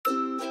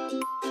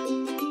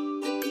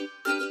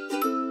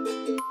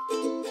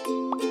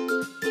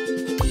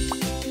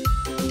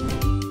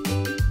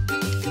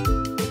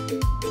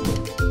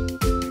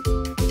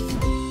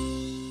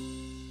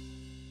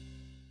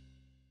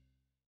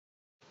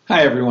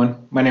Hi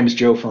everyone, my name is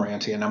Joe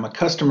Ferranti and I'm a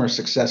Customer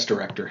Success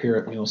Director here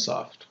at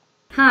MuleSoft.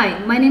 Hi,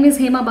 my name is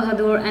Hema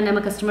Bahadur and I'm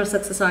a Customer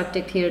Success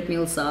Architect here at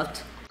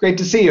MuleSoft. Great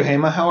to see you,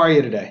 Hema. How are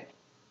you today?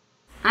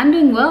 I'm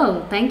doing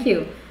well, thank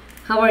you.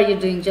 How are you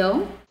doing,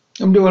 Joe?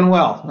 I'm doing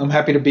well. I'm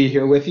happy to be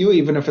here with you,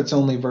 even if it's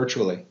only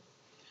virtually.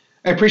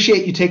 I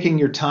appreciate you taking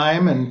your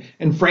time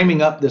and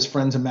framing up this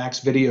Friends of Max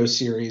video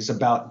series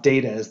about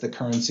data as the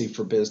currency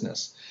for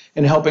business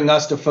and helping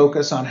us to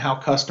focus on how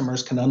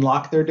customers can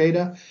unlock their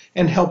data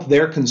and help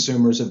their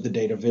consumers of the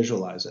data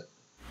visualize it.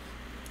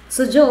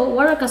 So, Joe,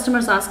 what are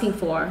customers asking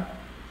for?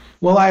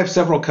 Well, I have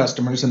several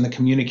customers in the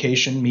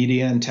communication,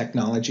 media, and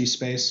technology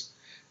space,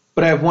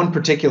 but I have one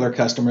particular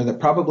customer that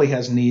probably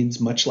has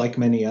needs much like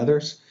many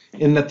others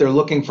in that they're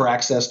looking for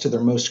access to their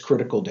most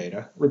critical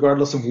data,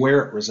 regardless of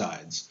where it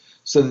resides,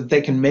 so that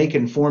they can make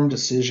informed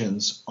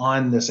decisions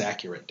on this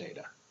accurate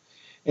data.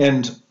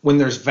 And when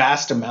there's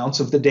vast amounts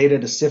of the data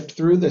to sift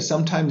through, they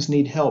sometimes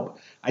need help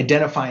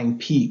identifying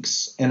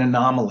peaks and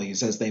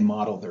anomalies as they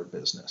model their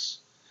business.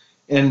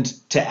 And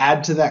to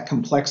add to that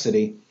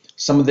complexity,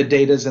 some of the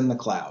data is in the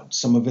cloud,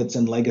 some of it's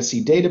in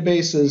legacy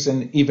databases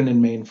and even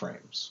in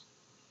mainframes.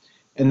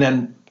 And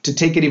then to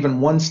take it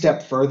even one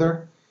step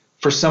further,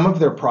 for some of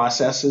their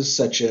processes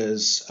such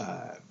as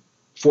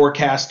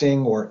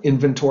forecasting or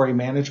inventory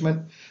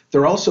management,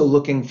 they're also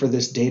looking for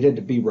this data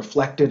to be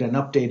reflected and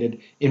updated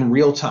in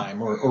real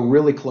time or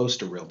really close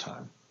to real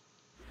time.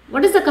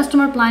 What is the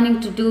customer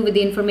planning to do with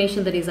the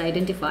information that is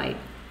identified?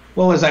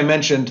 Well, as I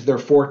mentioned, their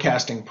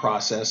forecasting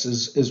process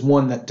is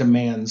one that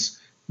demands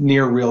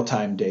near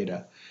real-time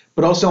data.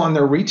 But also on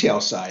their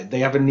retail side, they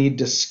have a need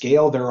to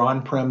scale their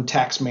on-prem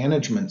tax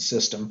management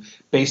system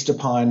based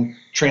upon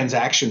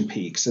transaction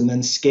peaks and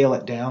then scale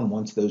it down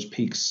once those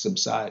peaks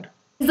subside.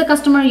 Is the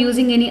customer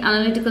using any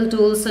analytical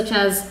tools such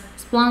as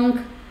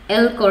Splunk,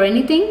 Elk, or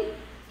anything?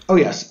 Oh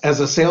yes, as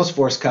a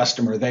Salesforce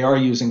customer, they are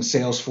using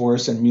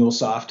Salesforce and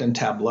MuleSoft and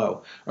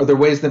Tableau. Are there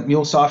ways that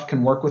MuleSoft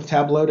can work with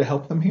Tableau to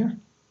help them here?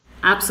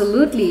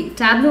 Absolutely.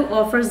 Tableau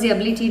offers the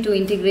ability to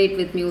integrate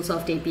with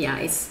MuleSoft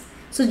APIs.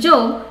 So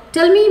Joe,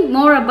 tell me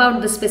more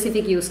about the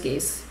specific use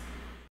case.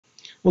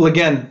 Well,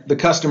 again, the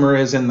customer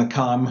is in the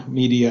comm,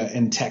 media,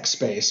 and tech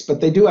space, but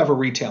they do have a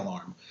retail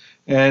arm.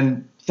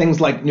 And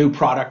things like new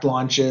product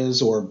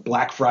launches or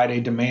Black Friday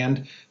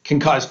demand can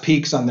cause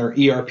peaks on their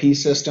ERP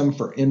system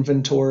for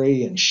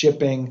inventory and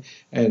shipping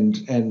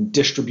and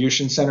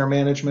distribution center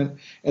management,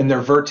 and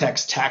their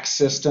Vertex tax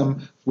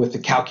system with the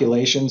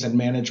calculations and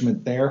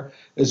management there,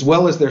 as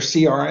well as their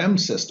CRM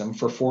system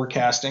for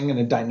forecasting in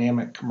a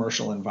dynamic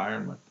commercial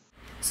environment.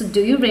 So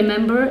do you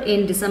remember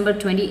in December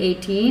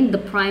 2018, the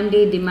Prime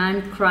Day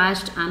demand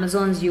crashed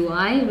Amazon's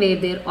UI where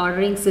their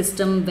ordering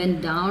system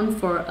went down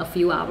for a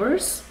few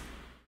hours?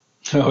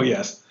 Oh,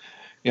 yes.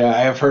 Yeah, I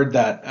have heard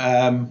that.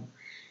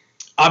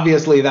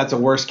 Obviously, that's a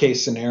worst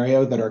case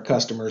scenario that our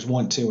customers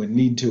want to and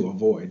need to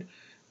avoid.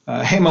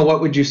 Hema,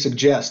 what would you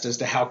suggest as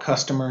to how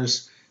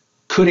customers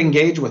could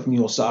engage with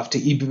MuleSoft to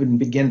even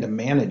begin to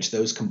manage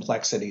those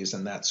complexities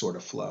and that sort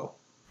of flow?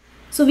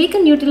 So we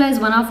can utilize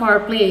one of our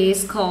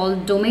plays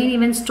called domain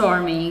event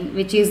storming,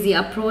 which is the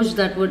approach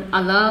that would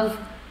allow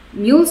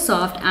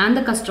MuleSoft and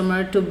the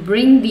customer to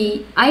bring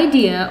the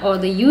idea or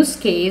the use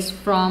case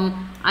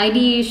from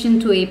ideation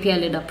to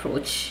API-led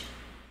approach.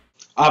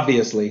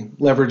 Obviously,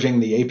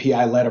 leveraging the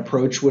API-led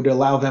approach would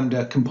allow them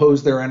to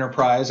compose their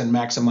enterprise and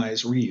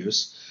maximize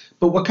reuse.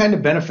 But what kind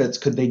of benefits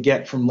could they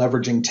get from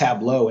leveraging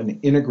Tableau and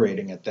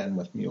integrating it then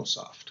with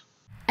MuleSoft?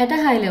 At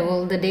a high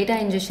level, the data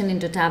ingestion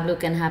into Tableau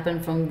can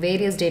happen from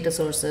various data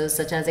sources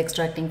such as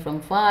extracting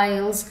from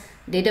files,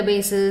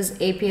 databases,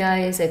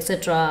 APIs,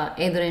 etc.,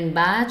 either in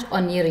batch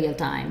or near real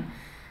time.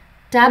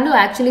 Tableau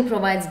actually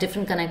provides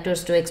different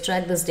connectors to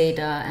extract this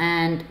data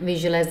and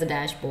visualize the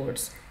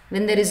dashboards.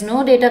 When there is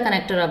no data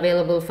connector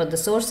available for the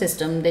source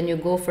system, then you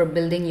go for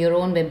building your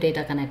own web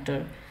data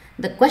connector.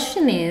 The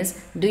question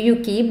is, do you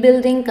keep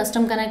building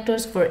custom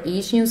connectors for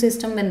each new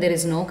system when there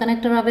is no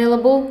connector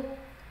available?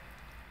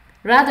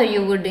 Rather,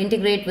 you would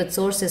integrate with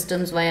source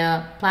systems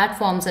via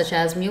platforms such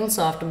as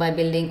MuleSoft by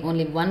building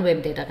only one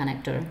web data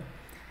connector.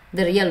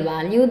 The real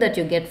value that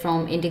you get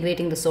from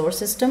integrating the source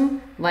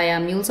system via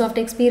MuleSoft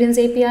Experience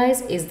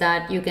APIs is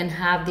that you can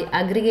have the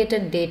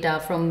aggregated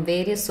data from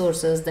various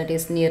sources that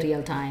is near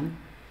real time.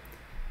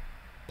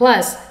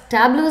 Plus,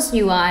 Tableau's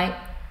UI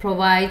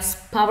provides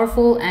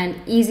powerful and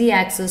easy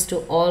access to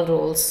all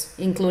roles,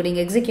 including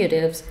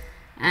executives,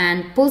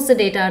 and pulls the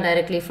data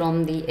directly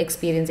from the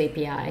Experience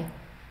API.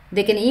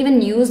 They can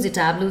even use the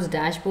Tableau's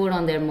dashboard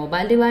on their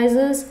mobile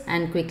devices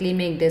and quickly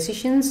make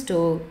decisions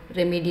to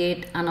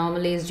remediate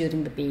anomalies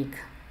during the peak.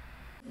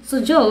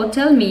 So Joe,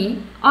 tell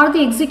me, are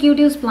the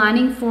executives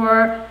planning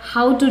for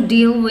how to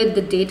deal with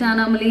the data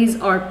anomalies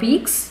or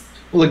peaks?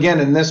 Well, again,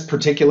 in this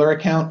particular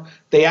account,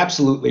 they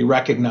absolutely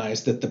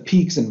recognize that the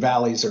peaks and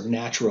valleys are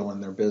natural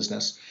in their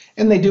business.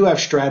 And they do have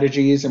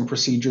strategies and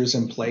procedures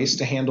in place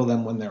to handle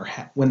them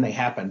when they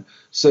happen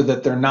so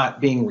that they're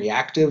not being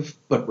reactive,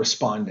 but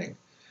responding.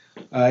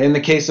 In the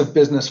case of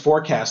business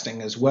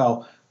forecasting as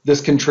well,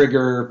 This can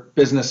trigger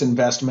business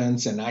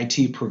investments and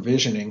IT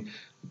provisioning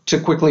to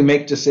quickly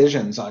make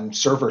decisions on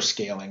server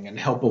scaling and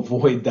help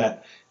avoid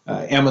that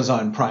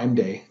Amazon Prime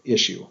Day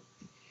issue.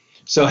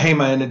 So,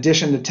 Hema, in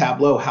addition to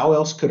Tableau, how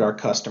else could our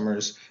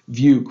customers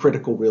view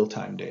critical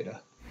real-time data?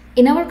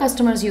 In our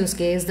customer's use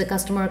case, the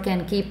customer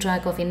can keep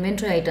track of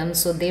inventory items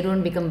so they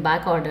don't become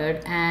back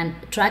ordered, and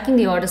tracking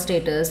the order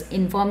status,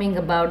 informing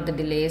about the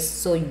delays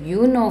so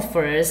you know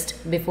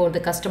first before the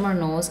customer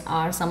knows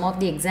are some of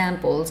the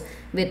examples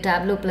where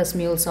Tableau plus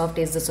MuleSoft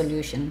is the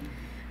solution.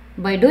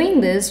 By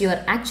doing this, you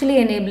are actually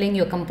enabling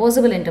your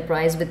composable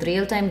enterprise with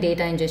real-time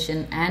data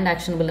ingestion and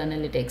actionable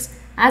analytics.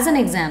 As an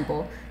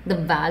example, the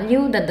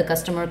value that the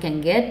customer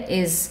can get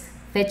is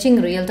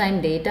fetching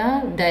real-time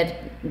data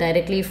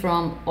directly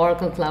from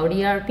Oracle Cloud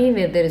ERP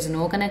where there is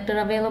no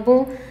connector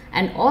available,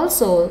 and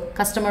also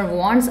customer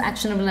wants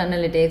actionable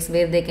analytics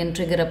where they can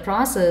trigger a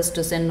process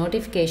to send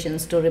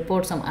notifications to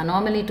report some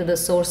anomaly to the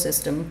source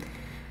system,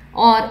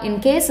 or in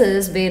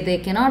cases where they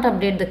cannot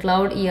update the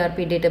Cloud ERP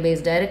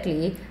database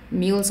directly,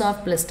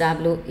 MuleSoft plus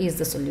Tableau is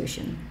the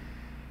solution.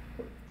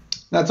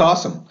 That's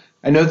awesome.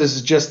 I know this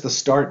is just the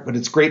start, but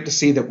it's great to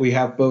see that we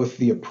have both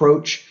the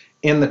approach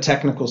and the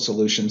technical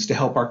solutions to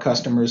help our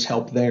customers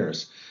help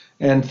theirs.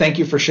 And thank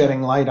you for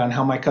shedding light on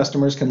how my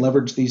customers can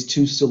leverage these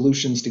two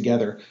solutions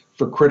together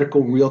for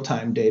critical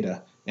real-time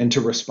data and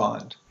to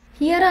respond.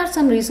 Here are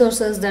some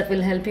resources that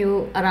will help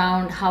you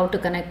around how to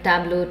connect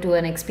Tableau to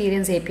an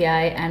Experience API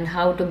and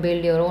how to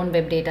build your own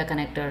web data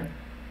connector.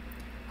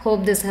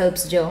 Hope this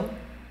helps, Joe.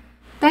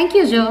 Thank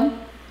you, Joe.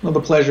 Well, the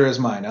pleasure is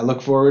mine. I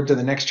look forward to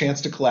the next chance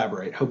to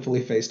collaborate,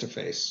 hopefully face to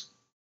face.